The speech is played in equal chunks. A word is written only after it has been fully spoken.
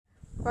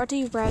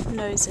Ruddy red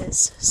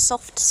noses,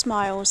 soft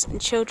smiles,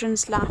 and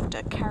children's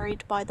laughter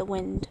carried by the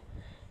wind.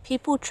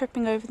 People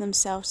tripping over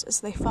themselves as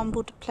they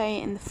fumble to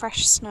play in the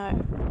fresh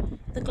snow.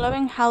 The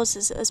glowing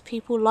houses as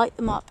people light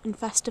them up in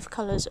festive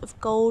colours of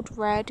gold,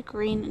 red,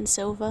 green, and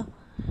silver.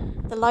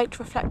 The light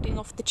reflecting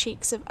off the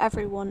cheeks of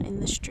everyone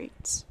in the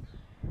streets.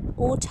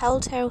 All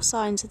telltale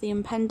signs of the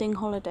impending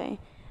holiday,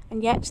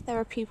 and yet there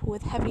are people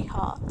with heavy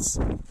hearts,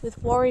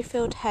 with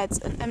worry-filled heads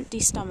and empty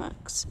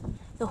stomachs.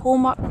 The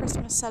hallmark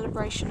Christmas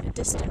celebration a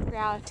distant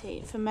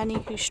reality for many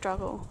who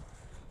struggle.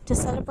 To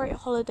celebrate a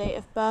holiday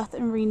of birth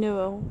and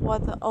renewal while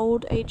the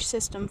old age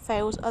system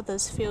fails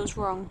others feels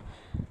wrong,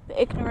 but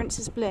ignorance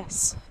is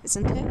bliss,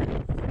 isn't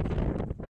it?